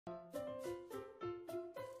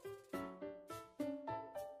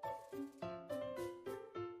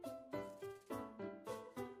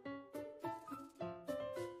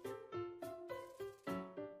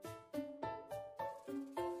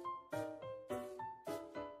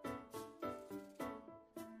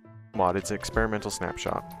mod. It's an experimental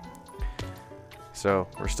snapshot. So,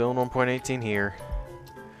 we're still in 1.18 here.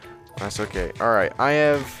 That's okay. Alright, I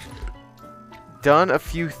have done a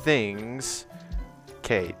few things.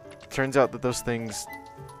 Okay, turns out that those things...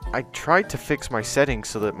 I tried to fix my settings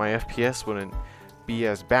so that my FPS wouldn't be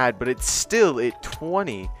as bad, but it's still at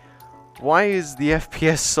 20. Why is the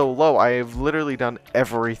FPS so low? I have literally done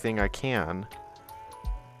everything I can.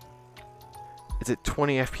 It's at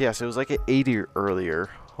 20 FPS. It was like at 80 earlier.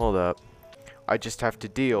 Hold up. I just have to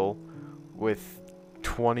deal with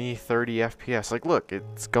 20, 30 FPS. Like, look,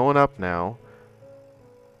 it's going up now.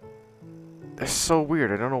 It's so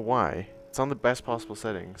weird. I don't know why. It's on the best possible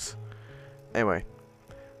settings. Anyway.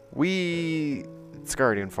 It's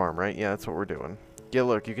Guardian Farm, right? Yeah, that's what we're doing. Yeah,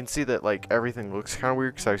 look, you can see that, like, everything looks kind of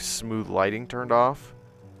weird because I have smooth lighting turned off.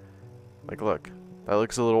 Like, look. That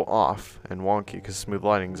looks a little off and wonky because smooth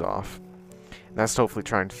lighting's off. And that's to hopefully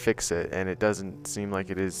try and fix it, and it doesn't seem like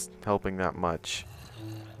it is helping that much.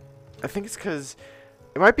 I think it's because...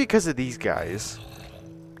 It might be because of these guys.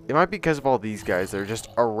 It might be because of all these guys that are just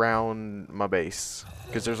around my base.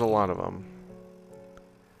 Because there's a lot of them.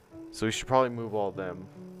 So we should probably move all of them.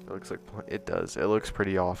 It looks like it does. It looks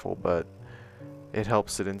pretty awful, but it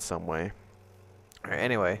helps it in some way. Alright,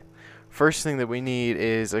 anyway. First thing that we need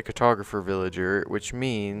is a cartographer villager, which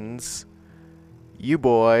means you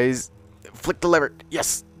boys flick the lever.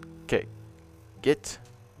 Yes! Okay. Get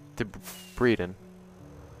to breeding.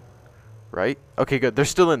 Right? Okay, good. They're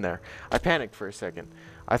still in there. I panicked for a second.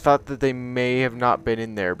 I thought that they may have not been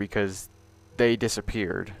in there because they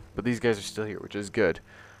disappeared. But these guys are still here, which is good.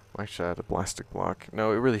 I should add a plastic block.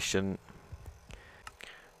 No, it really shouldn't.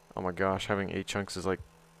 Oh my gosh, having 8 chunks is like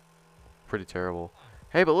pretty terrible.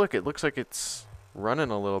 Hey, but look, it looks like it's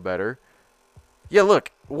running a little better. Yeah,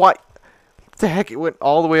 look. What the heck? It went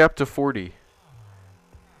all the way up to 40.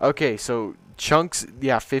 Okay, so chunks,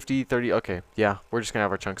 yeah, 50, 30. Okay, yeah, we're just going to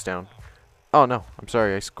have our chunks down. Oh, no. I'm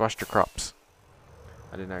sorry. I squashed your crops.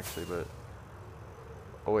 I didn't actually, but...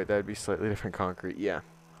 Oh, wait, that would be slightly different concrete. Yeah.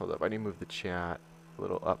 Hold up. I need to move the chat a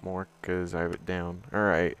little up more because I have it down.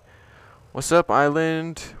 Alright. What's up,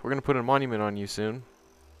 island? We're going to put a monument on you soon.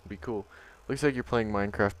 It'd be cool. Looks like you're playing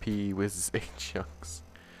Minecraft P with 8 chunks.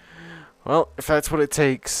 Well, if that's what it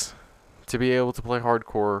takes to be able to play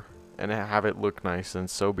hardcore and have it look nice, then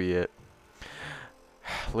so be it.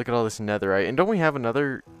 Look at all this netherite. And don't we have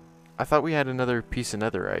another... I thought we had another piece of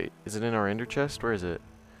netherite. Is it in our ender chest? Where is it?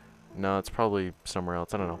 No, it's probably somewhere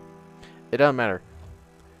else. I don't know. It doesn't matter.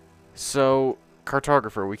 So,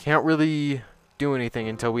 cartographer. We can't really do anything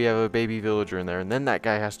until we have a baby villager in there. And then that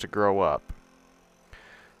guy has to grow up.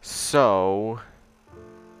 So...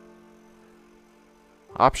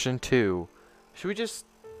 Option 2. Should we just...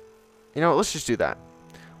 You know what? Let's just do that.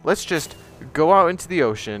 Let's just go out into the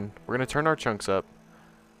ocean. We're going to turn our chunks up.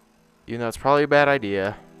 Even though it's probably a bad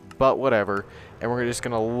idea. But whatever. And we're just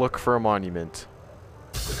going to look for a monument.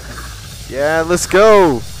 Yeah, let's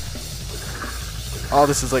go! Oh,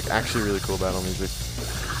 this is like actually really cool battle music.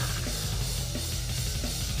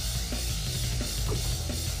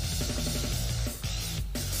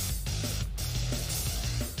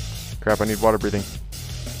 Crap, I need water breathing.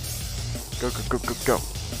 Go, go, go, go, go.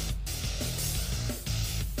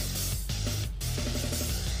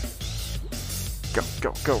 Go,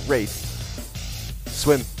 go, go, raid.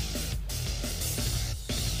 Swim.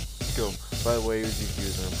 Go. By the way, you can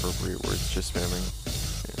use inappropriate words, just spamming.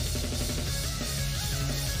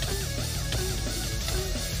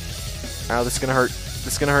 Yeah. Ow, this is gonna hurt.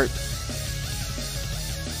 This is gonna hurt.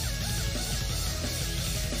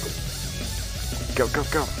 Go, go,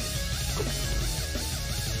 go.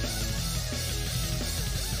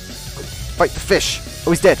 Fight the fish. Oh,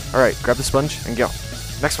 he's dead. Alright, grab the sponge and go.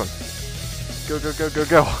 Next one. Go, go, go, go,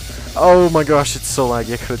 go. Oh my gosh, it's so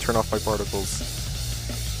laggy. I gotta turn off my particles.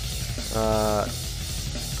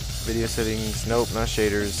 Video settings. Nope, not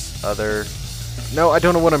shaders. Other. No, I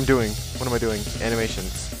don't know what I'm doing. What am I doing?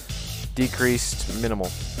 Animations. Decreased.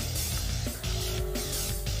 Minimal.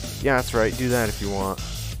 Yeah, that's right. Do that if you want.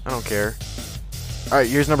 I don't care. Alright,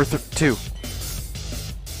 here's number 2.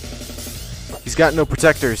 He's got no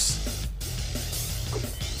protectors.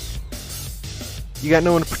 You got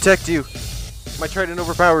no one to protect you. My trident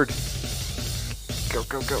overpowered. Go,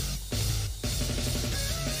 go, go.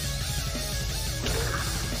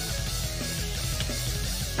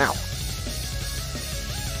 Ow.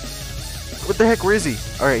 What the heck? Where is he?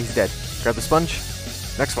 Alright, he's dead. Grab the sponge.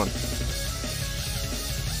 Next one.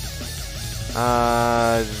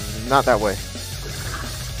 Not that way.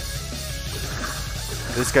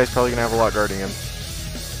 This guy's probably gonna have a lot guarding him.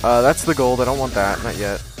 That's the gold. I don't want that. Not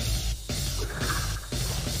yet.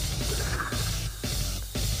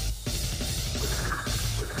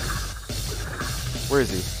 Where is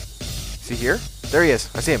he? Is he here? There he is.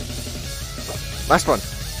 I see him. Last one.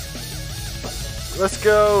 Let's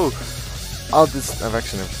go. I've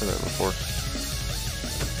actually never said that before.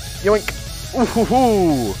 Yoink.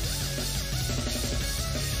 Ooh.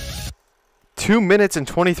 2 minutes and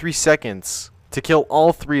 23 seconds to kill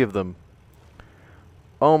all 3 of them.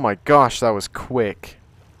 Oh my gosh, that was quick.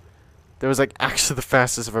 That was like actually the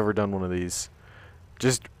fastest I've ever done one of these.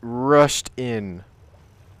 Just rushed in.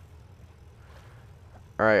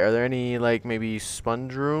 Alright, are there any like maybe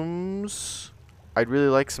sponge rooms? I'd really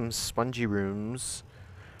like some spongy rooms.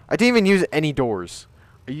 I didn't even use any doors.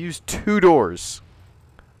 I used 2 doors.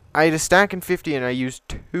 I had a stack and 50 and I used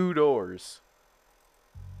 2 doors.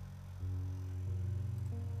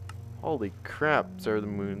 Holy crap, are the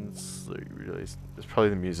moons. It's probably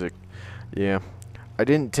the music. Yeah. I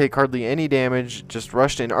didn't take hardly any damage, just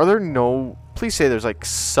rushed in. Are there no... Please say there's like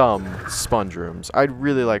some sponge rooms. I'd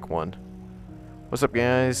really like one. What's up,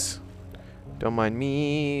 guys? Don't mind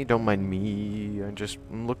me. Don't mind me.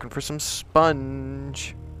 I'm looking for some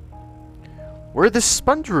sponge. Where are the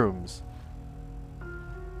sponge rooms?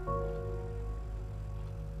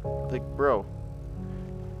 Like, bro.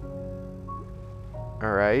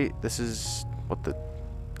 Alright, this is... What the...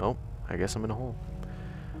 Oh, I guess I'm in a hole.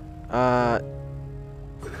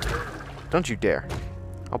 Don't you dare.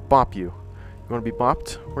 I'll bop you. You wanna be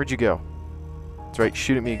bopped? Where'd you go? That's right,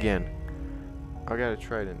 shoot at me again. I got a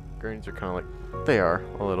trident. Grannies are kinda like... They are,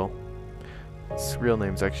 a little. Its real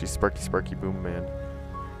name's actually Sparky Boom Man.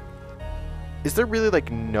 Is there really,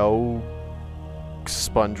 like, no...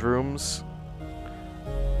 sponge rooms?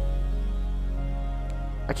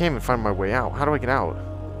 I can't even find my way out. How do I get out?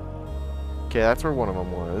 Okay, that's where one of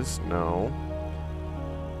them was. No.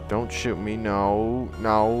 Don't shoot me. No.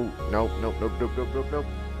 No. Nope. Nope. Nope. Nope. Nope. Nope. Nope.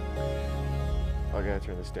 I gotta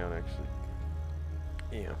turn this down, actually.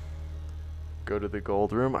 Yeah. Go to the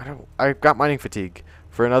gold room. I've got mining fatigue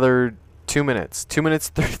for another 2 minutes. 2 minutes,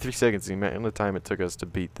 33 seconds. The amount of time it took us to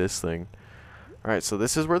beat this thing. Alright, so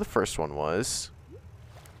this is where the first one was.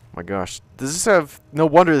 My gosh. Does this have... No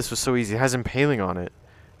wonder this was so easy. It has impaling on it.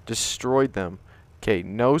 Destroyed them. Okay,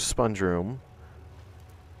 no sponge room.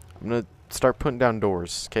 I'm gonna start putting down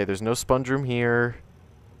doors. Okay, there's no sponge room here.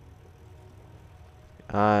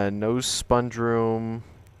 No sponge room.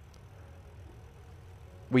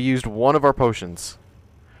 We used one of our potions.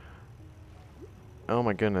 Oh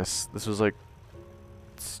my goodness. This was like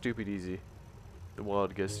stupid easy. Well,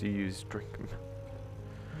 I guess you use drink.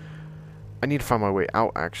 I need to find my way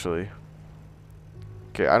out, actually.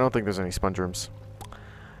 Okay, I don't think there's any sponge rooms.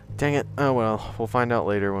 Dang it. Oh well, we'll find out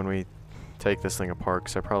later when we take this thing apart,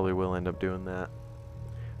 because I probably will end up doing that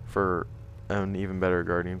for an even better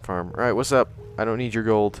guardian farm. Alright, what's up? I don't need your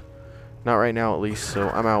gold. Not right now, at least, so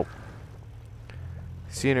I'm out.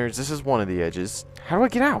 See you, nerds, this is one of the edges. How do I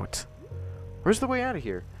get out? Where's the way out of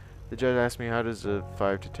here? The judge asked me, how does a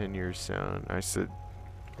 5 to 10 years sound? I said,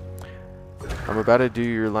 I'm about to do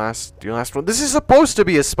your last one. This is supposed to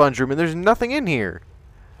be a sponge room, and there's nothing in here.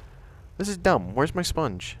 This is dumb. Where's my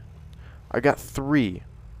sponge? I got 3.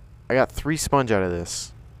 I got 3 sponge out of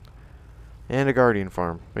this. And a guardian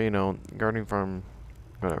farm. But, you know, guardian farm,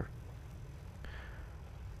 whatever.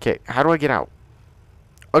 Okay, how do I get out?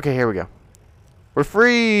 Okay, here we go. We're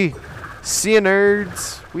free! See ya,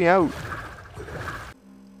 nerds! We out!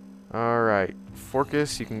 Alright.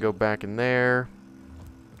 Forcus, you can go back in there.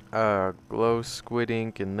 Glow squid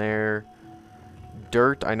ink in there.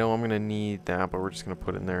 Dirt, I know I'm gonna need that, but we're just gonna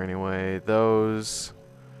put it in there anyway. Those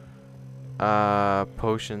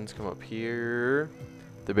potions come up here.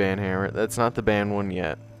 The band hammer. That's not the band one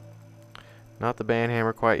yet. Not the band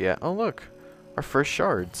hammer quite yet. Oh look, our first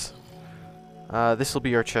shards. This will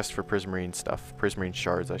be our chest for prismarine stuff. Prismarine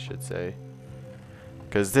shards, I should say.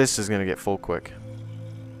 Because this is gonna get full quick.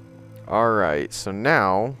 Alright, so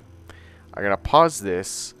now I gotta pause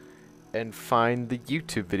this and find the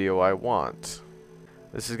YouTube video I want.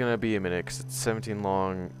 This is gonna be a minute because it's 17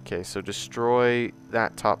 long. Okay, so destroy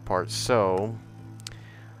that top part. So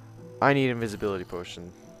I need invisibility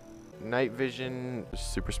potion. Night vision,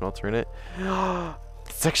 super smelter in it.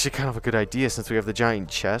 It's actually kind of a good idea since we have the giant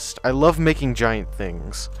chest. I love making giant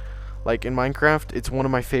things. Like in Minecraft, it's one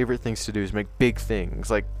of my favorite things to do is make big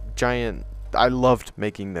things. Like giant, I loved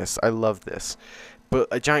making this. I love this. But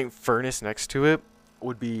a giant furnace next to it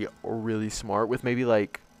would be really smart with maybe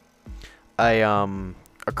like a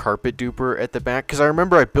carpet duper at the back, because I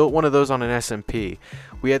remember I built one of those on an SMP.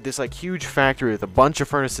 We had this like huge factory with a bunch of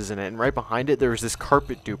furnaces in it, and right behind it there was this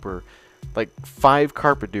carpet duper, like 5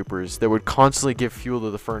 carpet dupers that would constantly give fuel to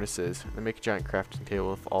the furnaces and make a giant crafting table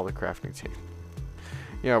with all the crafting tape.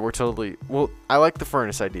 Yeah, we're totally... Well, I like the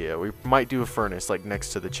furnace idea. We might do a furnace, like,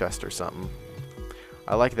 next to the chest or something.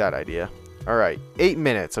 I like that idea. Alright, 8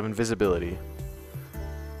 minutes of invisibility.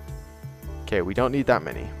 Okay, we don't need that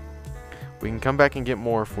many. We can come back and get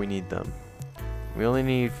more if we need them. We only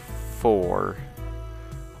need 4.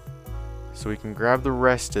 So we can grab the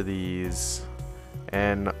rest of these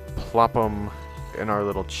and plop them in our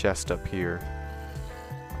little chest up here.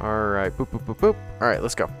 Alright, boop, boop, boop, boop. Alright,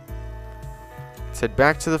 let's go. Let's head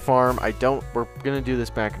back to the farm. We're going to do this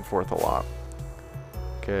back and forth a lot,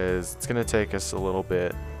 because it's going to take us a little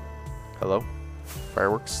bit. Hello?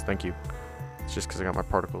 Fireworks? Thank you. It's just because I got my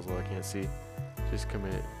particles low, I can't see. Just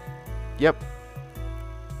commit. Yep.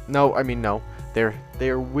 No, I mean, no. They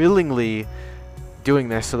are willingly doing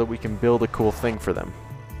this so that we can build a cool thing for them.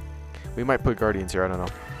 We might put guardians here, I don't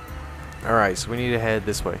know. Alright, so we need to head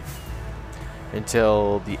this way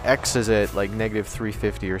until the X is at like negative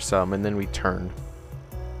 350 or something, and then we turn.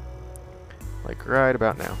 Like right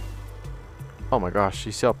about now. Oh my gosh,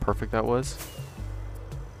 you see how perfect that was?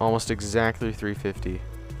 Almost exactly 350.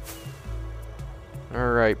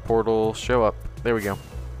 Alright, portal, show up. There we go.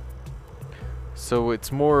 So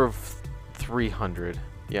it's more of 300.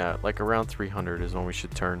 Yeah, like around 300 is when we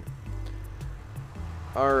should turn.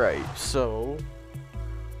 Alright, so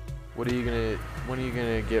when are you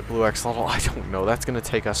gonna get blue X level? I don't know. That's gonna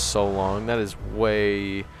take us so long. That's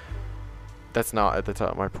not at the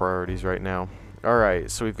top of my priorities right now. Alright,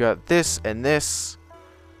 so we've got this and this.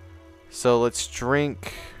 So let's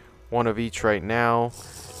drink one of each right now.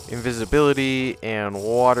 Invisibility and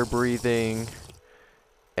water breathing.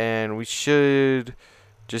 And we should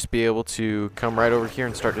just be able to come right over here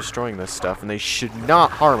and start destroying this stuff. And they should not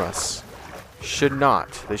harm us. Should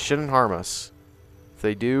not. They shouldn't harm us. If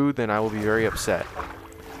they do, then I will be very upset.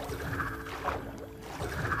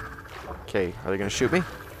 Okay, are they going to shoot me?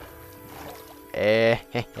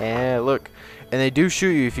 Look. And they do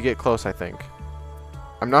shoot you if you get close, I think.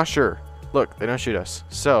 I'm not sure. Look, they don't shoot us.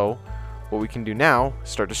 So, what we can do now is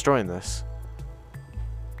start destroying this.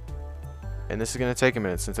 And this is going to take a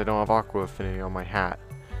minute since I don't have Aqua Affinity on my hat.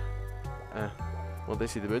 Will they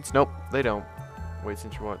see the boots? Nope, they don't. Wait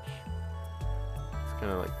since you watch. It's kind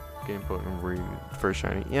of like game potent and first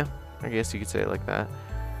shiny. Yeah, I guess you could say it like that.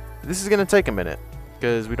 This is going to take a minute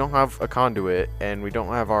because we don't have a conduit and we don't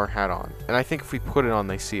have our hat on. And I think if we put it on,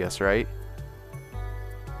 they see us, right?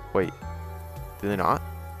 Wait, do they not?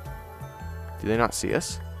 Do they not see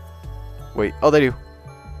us? Wait, oh, they do.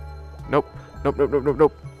 Nope, nope, nope, nope, nope,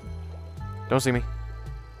 nope. Don't see me.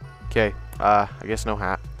 Okay, I guess no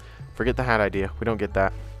hat. Forget the hat idea. We don't get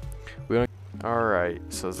that. We don't. Alright,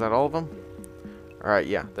 so is that all of them? Alright,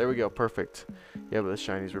 yeah, there we go. Perfect. Yeah, but the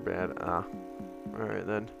shinies were bad. Alright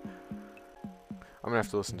then. I'm gonna have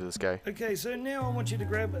to listen to this guy. Okay, so now I want you to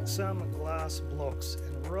grab some glass blocks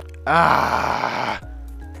and rock. Ah!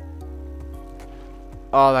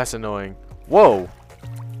 Oh, that's annoying. Whoa!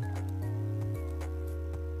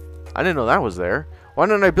 I didn't know that was there. Why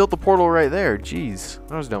didn't I build the portal right there? Jeez,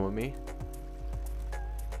 that was dumb with me.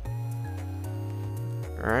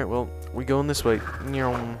 Alright, well, we going this way.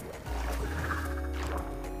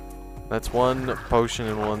 That's one potion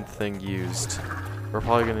and one thing used. We're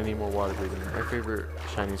probably going to need more water breathing. My favorite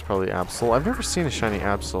shiny is probably Absol. I've never seen a shiny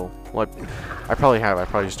Absol. Well, I probably have. I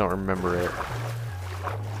probably just don't remember it.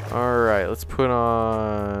 Alright, let's put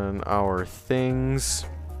on our things.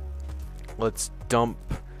 Let's dump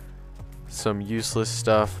some useless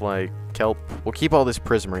stuff like kelp. We'll keep all this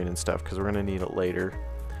prismarine and stuff because we're going to need it later.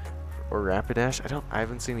 Or Rapidash? I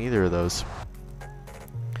haven't seen either of those.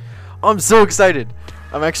 Oh, I'm so excited.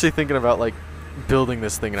 I'm actually thinking about like building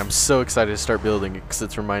this thing, and I'm so excited to start building it because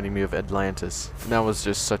it's reminding me of Atlantis. And that was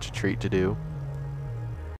just such a treat to do.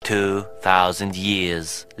 2,000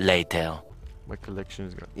 years later. My collection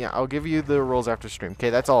is gone. Yeah, I'll give you the rolls after stream. Okay,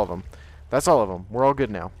 that's all of them. That's all of them. We're all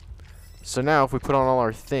good now. So now if we put on all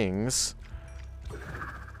our things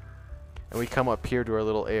and we come up here to our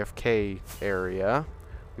little AFK area,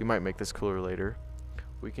 we might make this cooler later.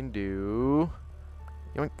 We can do...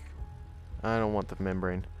 Yoink. I don't want the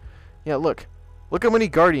membrane. Yeah, look. Look how many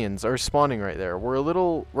guardians are spawning right there.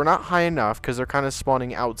 We're not high enough because they're kind of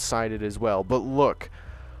spawning outside it as well. But look.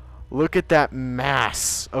 Look at that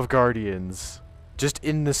mass of guardians. Just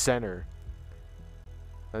in the center.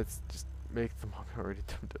 Let's just make them already.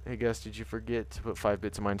 Hey guys, did you forget to put 5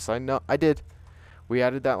 bits of mine aside? No, I did. We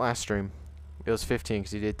added that last stream. It was 15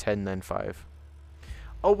 because you did 10 then 5.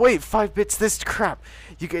 Oh wait, 5 bits this crap.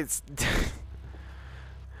 You guys...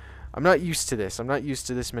 I'm not used to this. I'm not used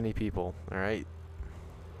to this many people. Alright?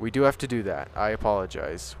 We do have to do that. I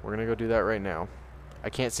apologize. We're going to go do that right now. I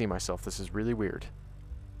can't see myself. This is really weird.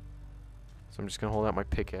 So I'm just gonna hold out my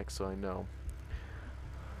pickaxe so I know.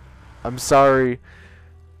 I'm sorry.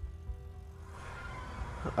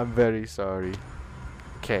 I'm very sorry.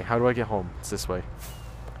 Okay, how do I get home? It's this way.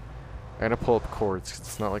 I gotta pull up cords 'cause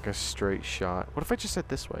it's not like a straight shot. What if I just said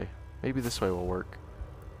this way? Maybe this way will work.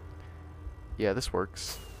 Yeah, this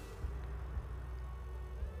works.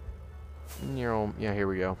 Yeah, here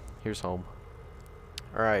we go. Here's home.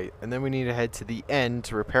 Alright, and then we need to head to the end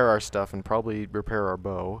to repair our stuff and probably repair our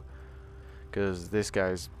bow. Because this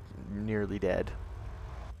guy's nearly dead.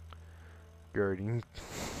 Guarding.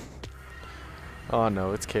 Oh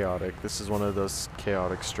no, it's chaotic. This is one of those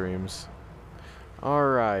chaotic streams.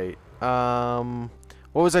 Alright.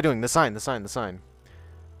 What was I doing? The sign.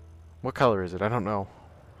 What color is it? I don't know.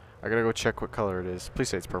 I gotta go check what color it is. Please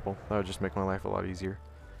say it's purple. That would just make my life a lot easier.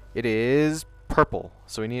 It is purple.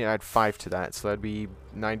 So we need to add 5 to that. So that'd be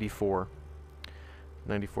 94.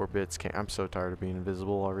 94 bits. I'm so tired of being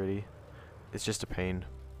invisible already. It's just a pain.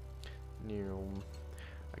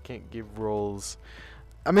 I can't give rolls.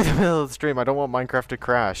 I'm in the middle of the stream. I don't want Minecraft to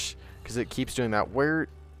crash because it keeps doing that. Why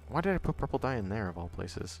did I put purple dye in there of all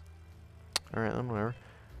places? Alright, then whatever.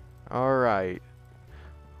 Alright.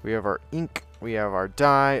 We have our ink. We have our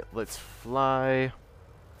dye. Let's fly.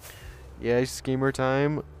 Yeah, schemer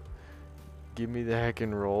time. Give me the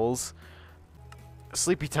heckin' rolls.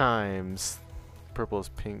 Sleepy times. Purple is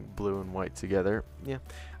pink, blue, and white together. Yeah,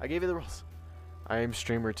 I gave you the rolls. I am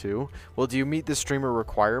streamer 2. Well, do you meet the streamer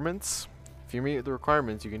requirements? If you meet the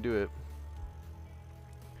requirements, you can do it.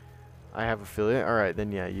 I have affiliate. Alright,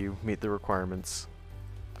 then yeah, you meet the requirements.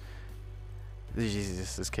 Jesus,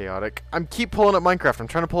 this is chaotic. I'm keep pulling up Minecraft. I'm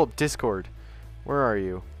trying to pull up Discord. Where are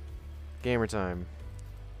you? Gamer time.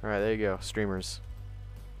 Alright, there you go. Streamers.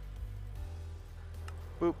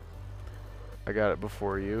 Boop. I got it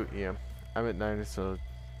before you. Yeah. I'm at 9, so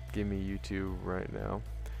give me you 2 right now.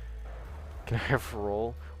 Can I have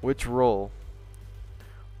roll? Which roll?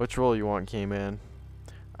 Which roll you want, K-Man?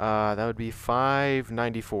 That would be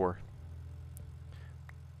 594.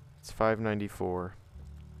 It's 594.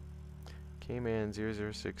 K-Man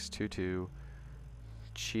 00622.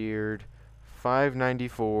 Cheered.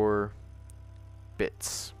 594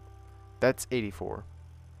 bits. That's 84.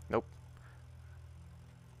 Nope.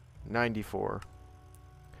 94.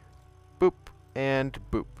 Boop and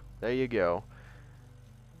boop. There you go.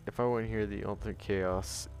 If I want to hear the ultimate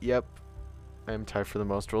chaos, yep, I am tied for the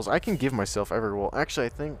most rolls. I can give myself every roll. Actually,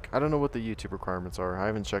 I don't know what the YouTube requirements are. I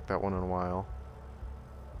haven't checked that one in a while.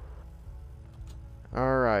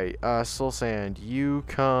 Alright, Soul Sand, you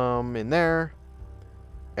come in there,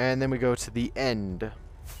 and then we go to the end.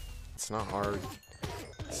 It's not hard.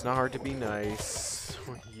 It's not hard to be nice.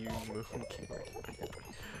 You moon.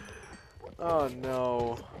 Oh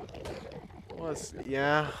no. What's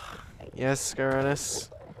yeah? Yes, Scaranus.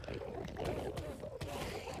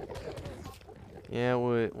 Yeah,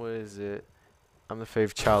 what is it? I'm the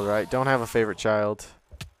favorite child, right? Don't have a favorite child.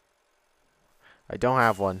 I don't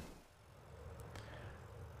have one.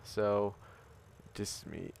 So, just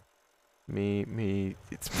me.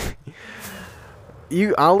 It's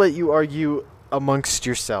me. I'll let you argue amongst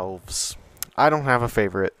yourselves. I don't have a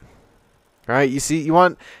favorite. Alright, you see, you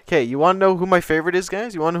want to know who my favorite is,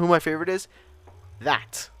 guys? You want to know who my favorite is?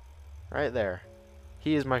 That. Right there.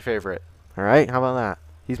 He is my favorite. Alright, how about that?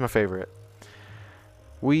 He's my favorite.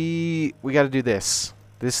 We gotta do this.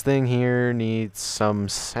 This thing here needs some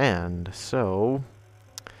sand, so...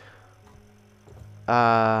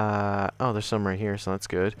 oh, there's some right here, so that's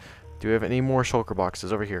good. Do we have any more shulker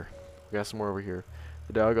boxes? Over here. We got some more over here.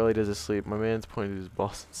 The dog alley does asleep. My man's pointed his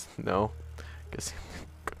balls. No. Guess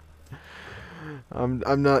I'm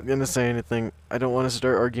not gonna say anything. I don't want to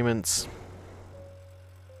start arguments.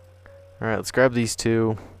 Alright, let's grab these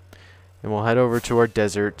 2. And we'll head over to our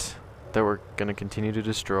desert that we're gonna continue to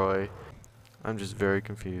destroy. I'm just very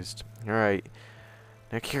confused. Alright.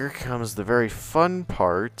 Now here comes the very fun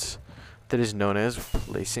part that is known as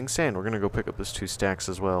placing sand. We're gonna go pick up those 2 stacks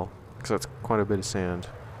as well, because that's quite a bit of sand.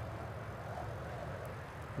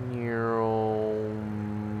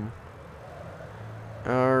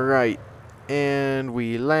 Alright. And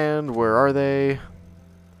we land. Where are they?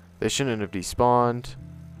 They shouldn't have despawned.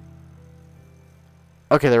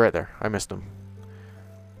 Okay, they're right there. I missed them.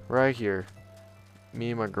 Right here. Me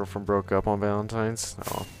and my girlfriend broke up on Valentine's.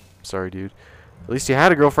 Oh, sorry, dude. At least you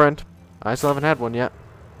had a girlfriend. I still haven't had one yet.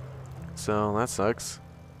 So, that sucks.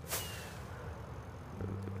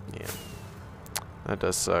 Yeah. That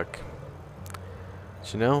does suck.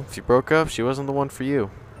 But, you know, if you broke up, she wasn't the one for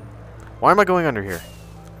you. Why am I going under here?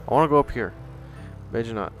 I want to go up here.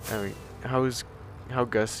 Imagine not. I mean, how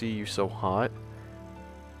Gussie, you so hot?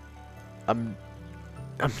 I'm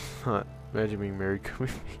not. Imagine being married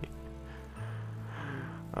with me.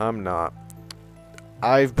 I'm not.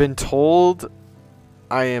 I've been told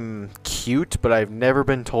I am cute, but I've never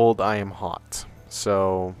been told I am hot.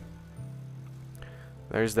 So,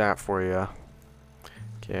 there's that for you.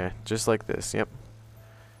 Okay, just like this. Yep.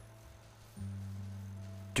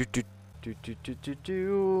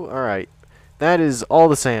 Alright. That is all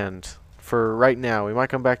the sand for right now. We might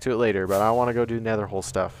come back to it later, but I want to go do nether hole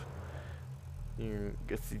stuff.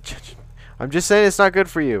 I'm just saying it's not good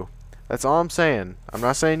for you. That's all I'm saying. I'm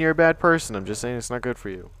not saying you're a bad person. I'm just saying it's not good for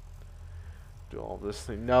you. Do all this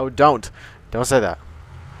thing. No, don't. Don't say that.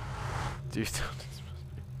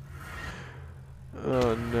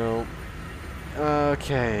 Oh, no.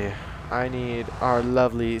 Okay. I need our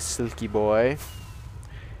lovely silky boy.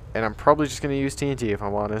 And I'm probably just going to use TNT if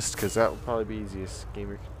I'm honest, because that will probably be easiest.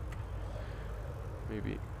 Gamer.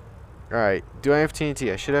 Maybe. Alright. Do I have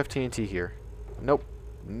TNT? I should have TNT here. Nope.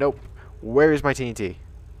 Nope. Where is my TNT?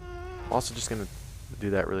 I'm also just going to do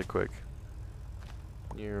that really quick.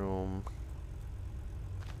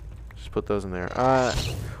 Just put those in there.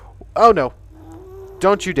 Oh no.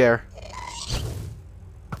 Don't you dare.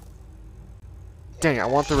 Dang, I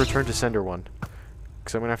want the return to sender one.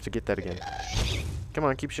 Because I'm going to have to get that again. Come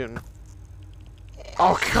on, keep shooting.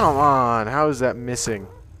 Oh, come on. How is that missing?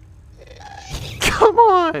 Come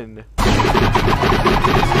on.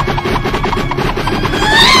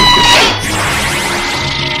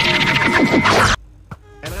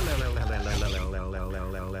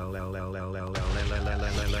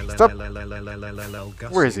 Stop.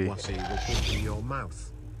 Where is he?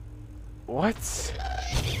 What?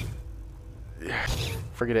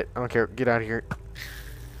 Forget it. I don't care. Get out of here.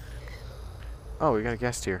 Oh, we got a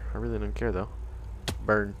guest here. I really don't care though.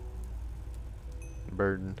 Burn.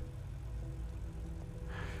 Burden.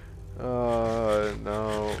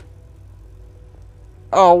 No.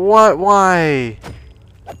 Oh, what? Why?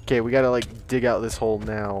 Okay, we gotta like dig out this hole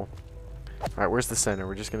now. Alright, where's the center?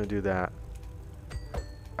 We're just gonna do that.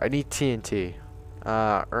 I need TNT.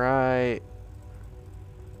 Right.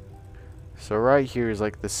 So right here is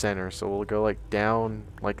like the center. So we'll go like down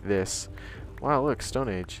like this. Wow, look, Stone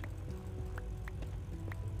Age.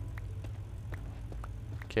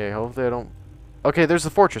 Okay, hopefully I don't... Okay, there's the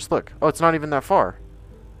fortress, look. Oh, it's not even that far.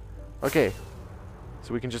 Okay.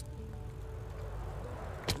 So we can just...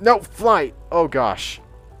 No, fly! Oh, gosh.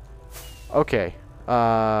 Okay.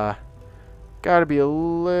 Gotta be a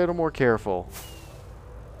little more careful.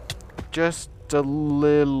 Just a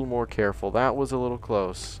little more careful. That was a little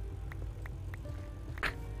close.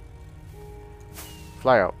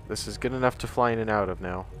 Fly out. This is good enough to fly in and out of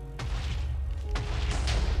now.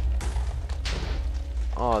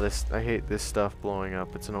 Oh, I hate this stuff blowing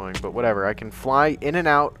up. It's annoying, but whatever. I can fly in and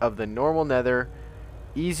out of the normal nether.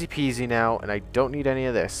 Easy peasy now, and I don't need any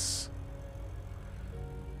of this.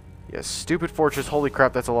 Yes, stupid fortress. Holy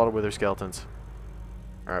crap, that's a lot of wither skeletons.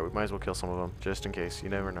 Alright, we might as well kill some of them, just in case. You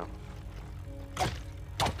never know.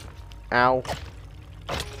 Ow.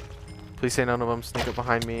 Please say none of them sneak up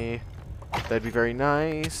behind me. That'd be very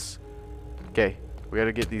nice. Okay, we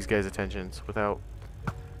gotta get these guys' attentions without...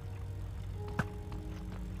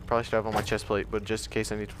 Probably should have on my chest plate, but just in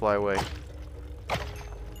case I need to fly away.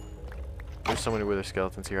 There's so many wither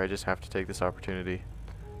skeletons here, I just have to take this opportunity.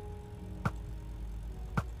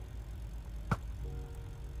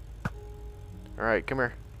 Alright, come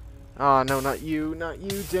here. Oh, no, not you,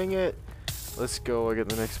 dang it. Let's go, I get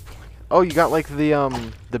the next... Oh, you got like the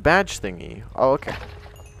badge thingy. Oh, okay.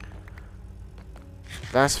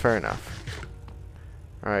 That's fair enough.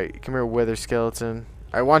 Alright, come here, wither skeleton.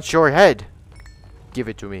 I want your head! Give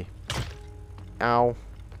it to me. Ow.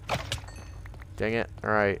 Dang it.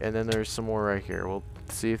 Alright, and then there's some more right here. We'll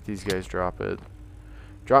see if these guys drop it.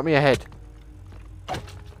 Drop me a head.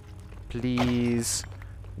 Please.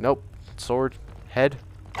 Nope. Sword. Head.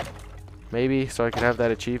 Maybe, so I can have that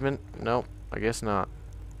achievement. Nope. I guess not.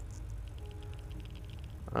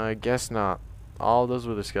 I guess not. All those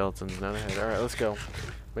were the skeletons. Not a head. Alright, let's go.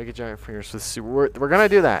 Make a giant fingers with super. We're gonna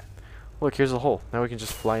do that. Look, here's the hole. Now we can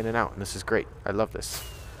just fly in and out, and this is great. I love this.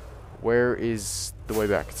 Where is the way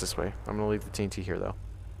back? It's this way. I'm gonna leave the TNT here, though.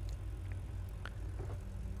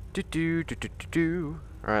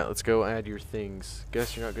 Alright, let's go add your things.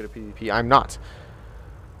 Guess you're not good at PvP. I'm not.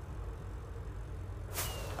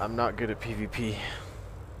 I'm not good at PvP.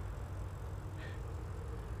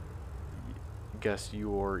 Guess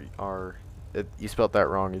you are... you spelled that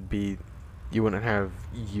wrong. It'd be... You wouldn't have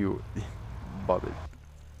you... bothered.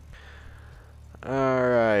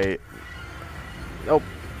 Alright. Nope.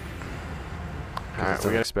 Alright,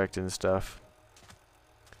 we're expecting stuff.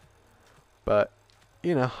 But,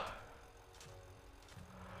 you know.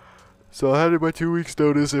 So I had my 2 weeks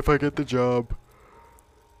notice if I get the job.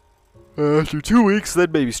 After 2 weeks,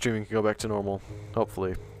 then baby streaming can go back to normal.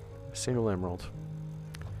 Hopefully. Single emerald.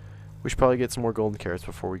 We should probably get some more golden carrots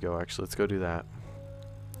before we go, actually. Let's go do that.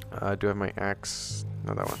 Do I have my axe?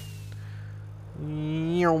 No, that one.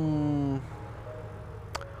 Yum.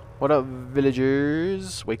 What up,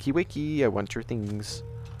 villagers? Wakey, wakey. I want your things.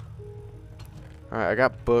 Alright, I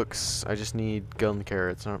got books. I just need golden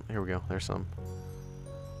carrots. Oh, here we go. There's some.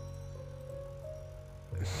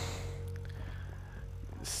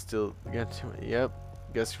 Still got too many. Yep.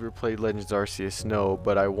 Guess you ever played Legends Arceus? No,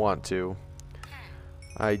 but I want to.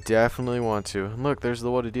 I definitely want to. And look, there's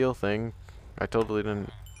the what a deal thing. I totally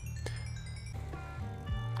didn't.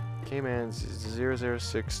 K-Man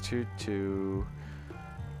 00622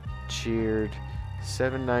 cheered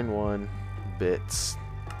 791 bits.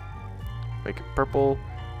 Make it purple.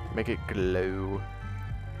 Make it glow.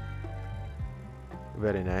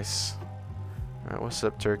 Very nice. Alright, what's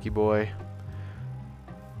up, turkey boy?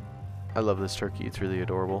 I love this turkey. It's really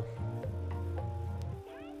adorable.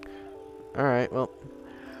 Alright, well,